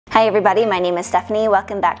Hi everybody, my name is Stephanie.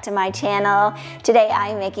 Welcome back to my channel. Today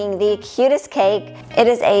I'm making the cutest cake. It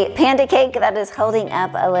is a panda cake that is holding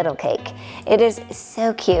up a little cake. It is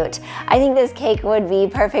so cute. I think this cake would be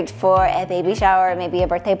perfect for a baby shower, maybe a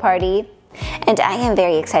birthday party. And I am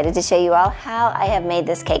very excited to show you all how I have made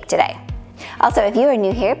this cake today. Also, if you are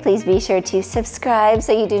new here, please be sure to subscribe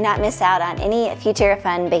so you do not miss out on any future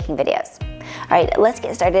fun baking videos. All right, let's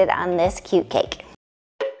get started on this cute cake.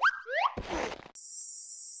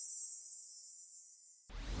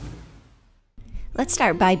 Let's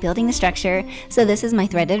start by building the structure. So this is my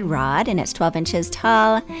threaded rod and it's 12 inches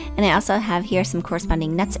tall. And I also have here some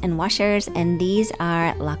corresponding nuts and washers, and these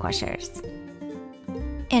are lock washers.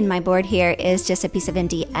 And my board here is just a piece of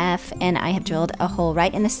MDF, and I have drilled a hole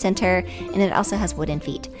right in the center, and it also has wooden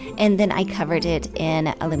feet. And then I covered it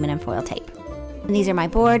in aluminum foil tape. And these are my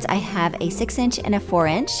boards. I have a 6-inch and a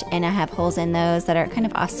 4-inch, and I have holes in those that are kind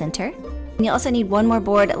of off center. You'll also need one more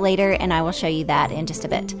board later, and I will show you that in just a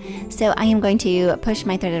bit. So I am going to push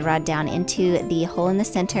my threaded rod down into the hole in the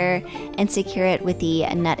center and secure it with the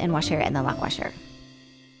nut and washer and the lock washer.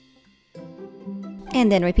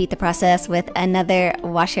 And then repeat the process with another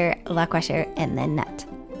washer, lock washer, and then nut.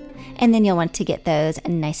 And then you'll want to get those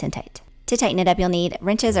nice and tight. To tighten it up, you'll need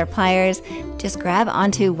wrenches or pliers. Just grab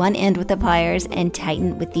onto one end with the pliers and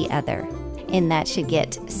tighten with the other. And that should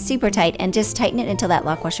get super tight, and just tighten it until that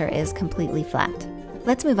lock washer is completely flat.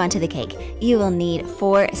 Let's move on to the cake. You will need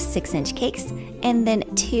 4 6-inch cakes and then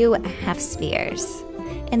 2 half spheres.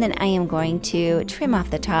 And then I am going to trim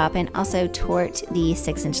off the top and also tort the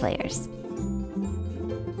 6-inch layers.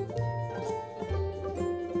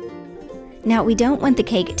 Now we don't want the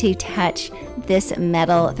cake to touch this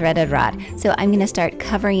metal threaded rod, so I'm going to start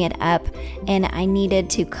covering it up, and I needed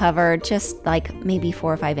to cover just like maybe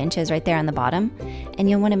 4 or 5 inches right there on the bottom, and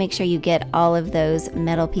you'll want to make sure you get all of those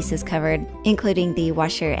metal pieces covered, including the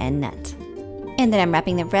washer and nut. And then I'm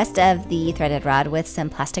wrapping the rest of the threaded rod with some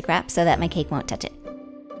plastic wrap so that my cake won't touch it.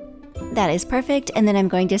 That is perfect, and then I'm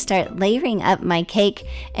going to start layering up my cake,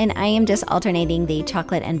 and I am just alternating the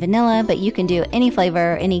chocolate and vanilla, but you can do any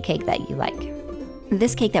flavor, any cake that you like.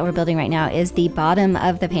 This cake that we're building right now is the bottom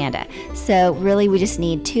of the panda, so really we just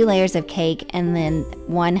need 2 layers of cake and then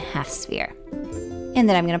 1 half sphere. And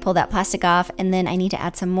then I'm going to pull that plastic off, and then I need to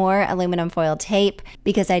add some more aluminum foil tape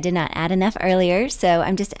because I did not add enough earlier, so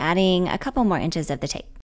I'm just adding a couple more inches of the tape.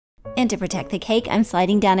 And to protect the cake, I'm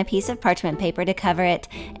sliding down a piece of parchment paper to cover it,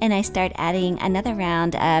 and I start adding another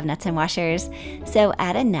round of nuts and washers. So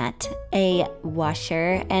add a nut, a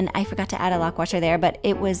washer, and I forgot to add a lock washer there, but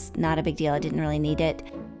it was not a big deal. I didn't really need it.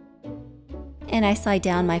 And I slide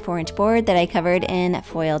down my 4-inch board that I covered in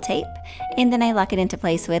foil tape, and then I lock it into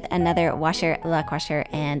place with another washer, lock washer,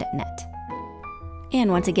 and nut. And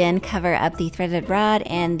once again, cover up the threaded rod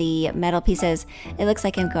and the metal pieces. It looks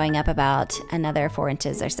like I'm going up about another 4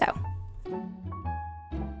 inches or so.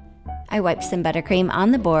 I wiped some buttercream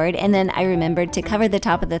on the board, and then I remembered to cover the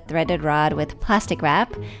top of the threaded rod with plastic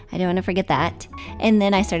wrap. I don't want to forget that. And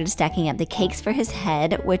then I started stacking up the cakes for his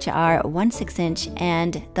head, which are 1 6-inch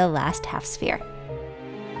and the last half sphere.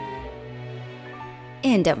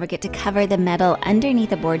 And don't forget to cover the metal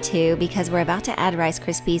underneath the board too, because we're about to add Rice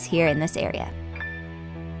Krispies here in this area.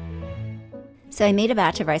 So I made a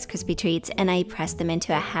batch of Rice Krispie treats, and I pressed them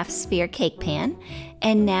into a half sphere cake pan.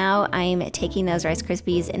 And now I'm taking those Rice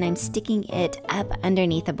Krispies and I'm sticking it up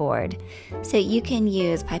underneath the board. So you can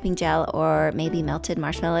use piping gel or maybe melted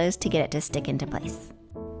marshmallows to get it to stick into place.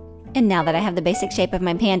 And now that I have the basic shape of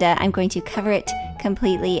my panda, I'm going to cover it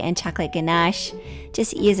completely in chocolate ganache.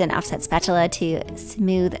 Just use an offset spatula to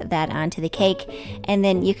smooth that onto the cake. And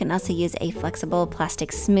then you can also use a flexible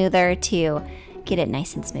plastic smoother to get it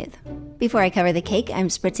nice and smooth. Before I cover the cake, I'm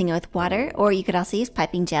spritzing it with water, or you could also use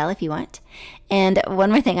piping gel if you want. And one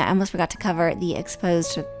more thing, I almost forgot to cover the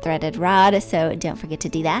exposed threaded rod, so don't forget to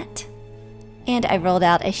do that. And I rolled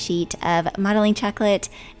out a sheet of modeling chocolate,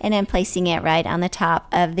 and I'm placing it right on the top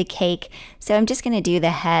of the cake. So I'm just going to do the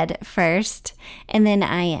head first, and then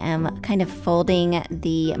I am kind of folding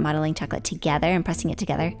the modeling chocolate together and pressing it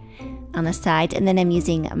together on the sides, and then I'm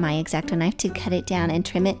using my X-Acto knife to cut it down and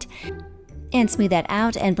trim it. And smooth that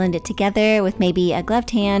out and blend it together with maybe a gloved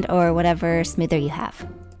hand or whatever smoother you have.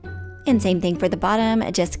 And same thing for the bottom,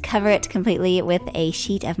 just cover it completely with a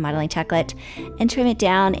sheet of modeling chocolate and trim it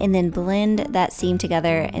down, and then blend that seam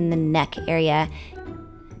together in the neck area.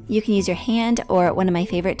 You can use your hand or one of my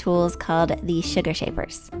favorite tools called the sugar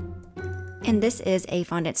shapers. And this is a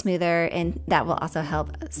fondant smoother, and that will also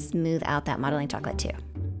help smooth out that modeling chocolate too.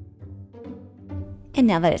 And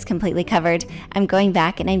now that it's completely covered, I'm going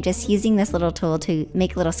back and I'm just using this little tool to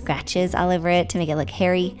make little scratches all over it to make it look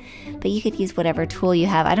hairy. But you could use whatever tool you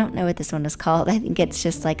have. I don't know what this one is called. I think it's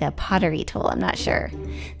just like a pottery tool. I'm not sure.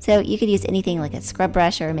 So you could use anything like a scrub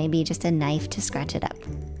brush or maybe just a knife to scratch it up.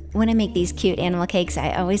 When I make these cute animal cakes,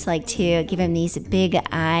 I always like to give them these big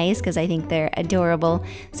eyes because I think they're adorable.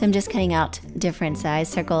 So I'm just cutting out different size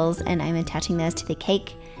circles and I'm attaching those to the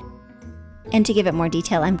cake. And to give it more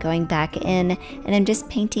detail, I'm going back in and I'm just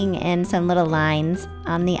painting in some little lines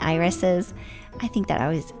on the irises. I think that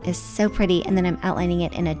always is so pretty, and then I'm outlining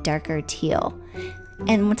it in a darker teal.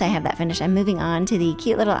 And once I have that finished, I'm moving on to the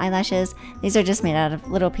cute little eyelashes. These are just made out of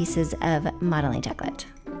little pieces of modeling chocolate.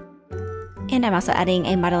 And I'm also adding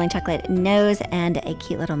a modeling chocolate nose and a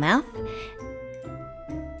cute little mouth.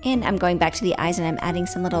 And I'm going back to the eyes and I'm adding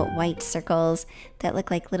some little white circles that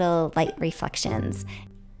look like little light reflections.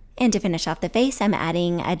 And to finish off the face, I'm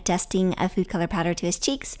adding a dusting of food color powder to his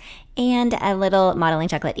cheeks and a little modeling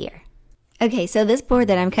chocolate ear. Okay, so this board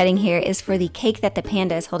that I'm cutting here is for the cake that the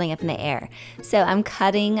panda is holding up in the air. So I'm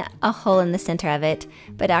cutting a hole in the center of it,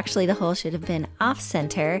 but actually the hole should have been off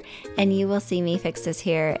center, and you will see me fix this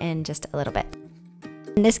here in just a little bit.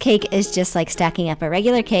 And this cake is just like stacking up a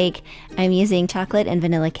regular cake. I'm using chocolate and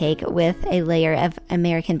vanilla cake with a layer of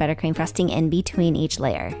American buttercream frosting in between each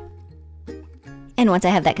layer. And once I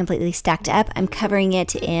have that completely stacked up, I'm covering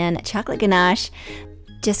it in chocolate ganache.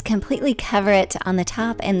 Just completely cover it on the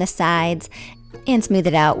top and the sides and smooth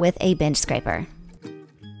it out with a bench scraper.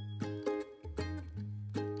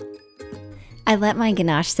 I let my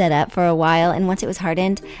ganache set up for a while, and once it was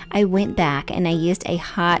hardened, I went back and I used a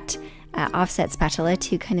hot offset spatula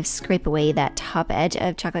to kind of scrape away that top edge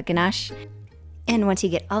of chocolate ganache. And once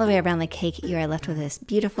you get all the way around the cake, you are left with this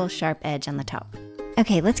beautiful sharp edge on the top.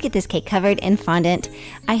 Okay, let's get this cake covered in fondant.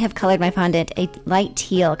 I have colored my fondant a light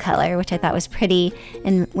teal color, which I thought was pretty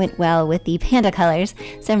and went well with the panda colors.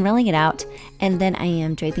 So I'm rolling it out, and then I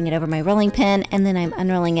am draping it over my rolling pin, and then I'm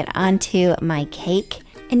unrolling it onto my cake.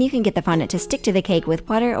 And you can get the fondant to stick to the cake with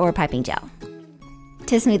water or piping gel.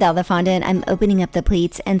 To smooth out the fondant, I'm opening up the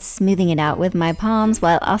pleats and smoothing it out with my palms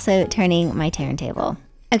while also turning my turntable.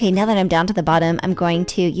 Okay, now that I'm down to the bottom, I'm going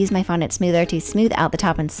to use my fondant smoother to smooth out the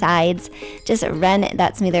top and sides. Just run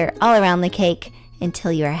that smoother all around the cake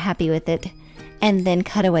until you are happy with it, and then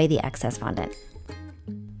cut away the excess fondant.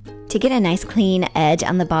 To get a nice clean edge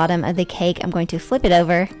on the bottom of the cake, I'm going to flip it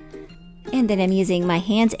over, and then I'm using my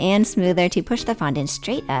hands and smoother to push the fondant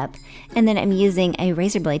straight up, and then I'm using a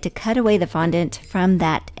razor blade to cut away the fondant from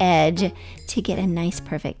that edge to get a nice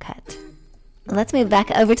perfect cut. Let's move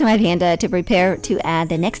back over to my panda to prepare to add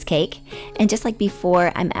the next cake. And just like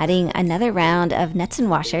before, I'm adding another round of nuts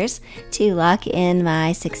and washers to lock in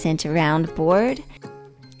my 6-inch round board.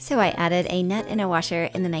 So I added a nut and a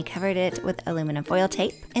washer, and then I covered it with aluminum foil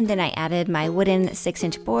tape. And then I added my wooden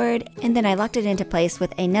 6-inch board, and then I locked it into place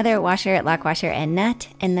with another washer, lock washer, and nut,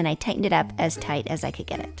 and then I tightened it up as tight as I could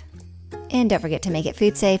get it. And don't forget to make it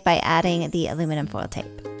food safe by adding the aluminum foil tape.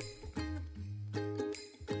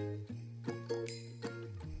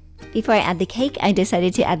 Before I add the cake, I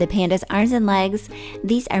decided to add the panda's arms and legs.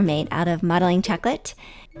 These are made out of modeling chocolate.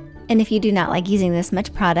 And if you do not like using this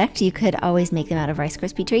much product, you could always make them out of Rice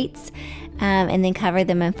Krispie treats and then cover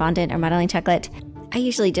them in fondant or modeling chocolate. I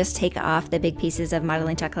usually just take off the big pieces of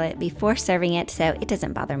modeling chocolate before serving it, so it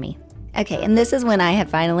doesn't bother me. Okay, and this is when I have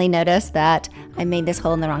finally noticed that I made this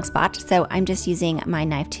hole in the wrong spot, so I'm just using my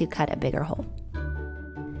knife to cut a bigger hole.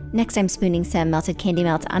 Next, I'm spooning some melted candy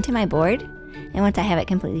melts onto my board. And once I have it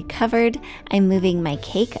completely covered, I'm moving my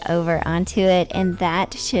cake over onto it, and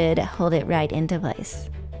that should hold it right into place.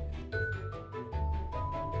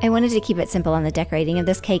 I wanted to keep it simple on the decorating of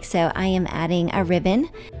this cake, so I am adding a ribbon.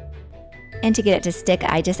 And to get it to stick,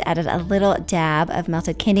 I just added a little dab of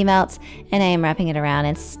melted candy melts, and I am wrapping it around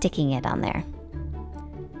and sticking it on there.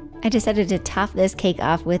 I decided to top this cake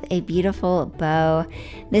off with a beautiful bow.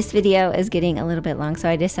 This video is getting a little bit long, so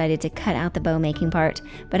I decided to cut out the bow making part,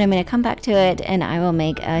 but I'm going to come back to it and I will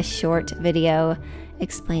make a short video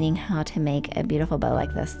explaining how to make a beautiful bow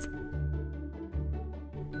like this.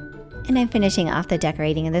 And I'm finishing off the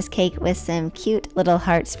decorating of this cake with some cute little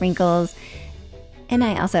heart sprinkles, and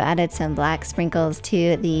I also added some black sprinkles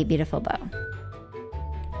to the beautiful bow.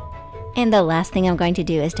 And the last thing I'm going to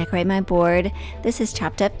do is decorate my board. This is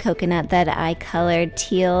chopped up coconut that I colored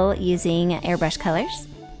teal using airbrush colors.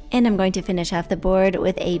 And I'm going to finish off the board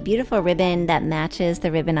with a beautiful ribbon that matches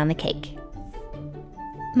the ribbon on the cake.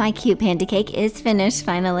 My cute panda cake is finished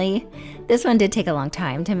finally. This one did take a long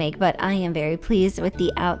time to make, but I am very pleased with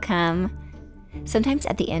the outcome. Sometimes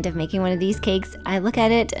at the end of making one of these cakes, I look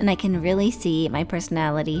at it and I can really see my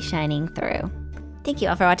personality shining through. Thank you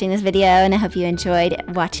all for watching this video, and I hope you enjoyed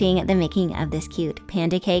watching the making of this cute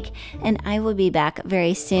panda cake. And I will be back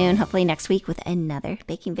very soon, hopefully next week, with another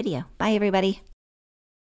baking video. Bye, everybody.